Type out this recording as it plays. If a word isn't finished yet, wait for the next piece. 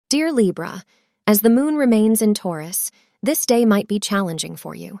Dear Libra, as the moon remains in Taurus, this day might be challenging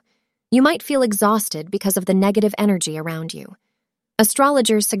for you. You might feel exhausted because of the negative energy around you.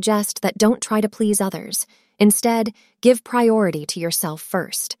 Astrologers suggest that don't try to please others. Instead, give priority to yourself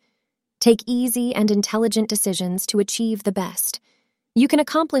first. Take easy and intelligent decisions to achieve the best. You can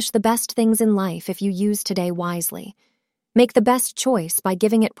accomplish the best things in life if you use today wisely. Make the best choice by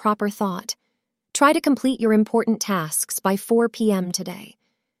giving it proper thought. Try to complete your important tasks by 4 p.m. today.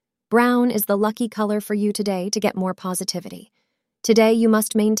 Brown is the lucky color for you today to get more positivity. Today, you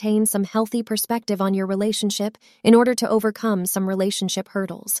must maintain some healthy perspective on your relationship in order to overcome some relationship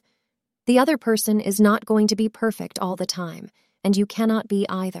hurdles. The other person is not going to be perfect all the time, and you cannot be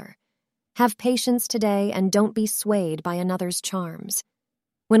either. Have patience today and don't be swayed by another's charms.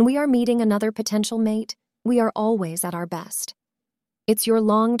 When we are meeting another potential mate, we are always at our best. It's your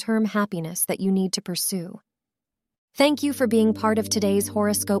long-term happiness that you need to pursue. Thank you for being part of today's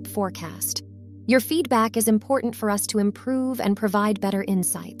horoscope forecast. Your feedback is important for us to improve and provide better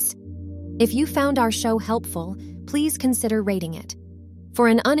insights. If you found our show helpful, please consider rating it. For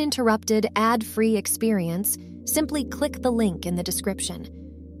an uninterrupted, ad-free experience, simply click the link in the description.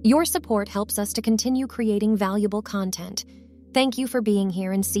 Your support helps us to continue creating valuable content. Thank you for being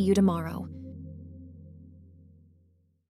here and see you tomorrow.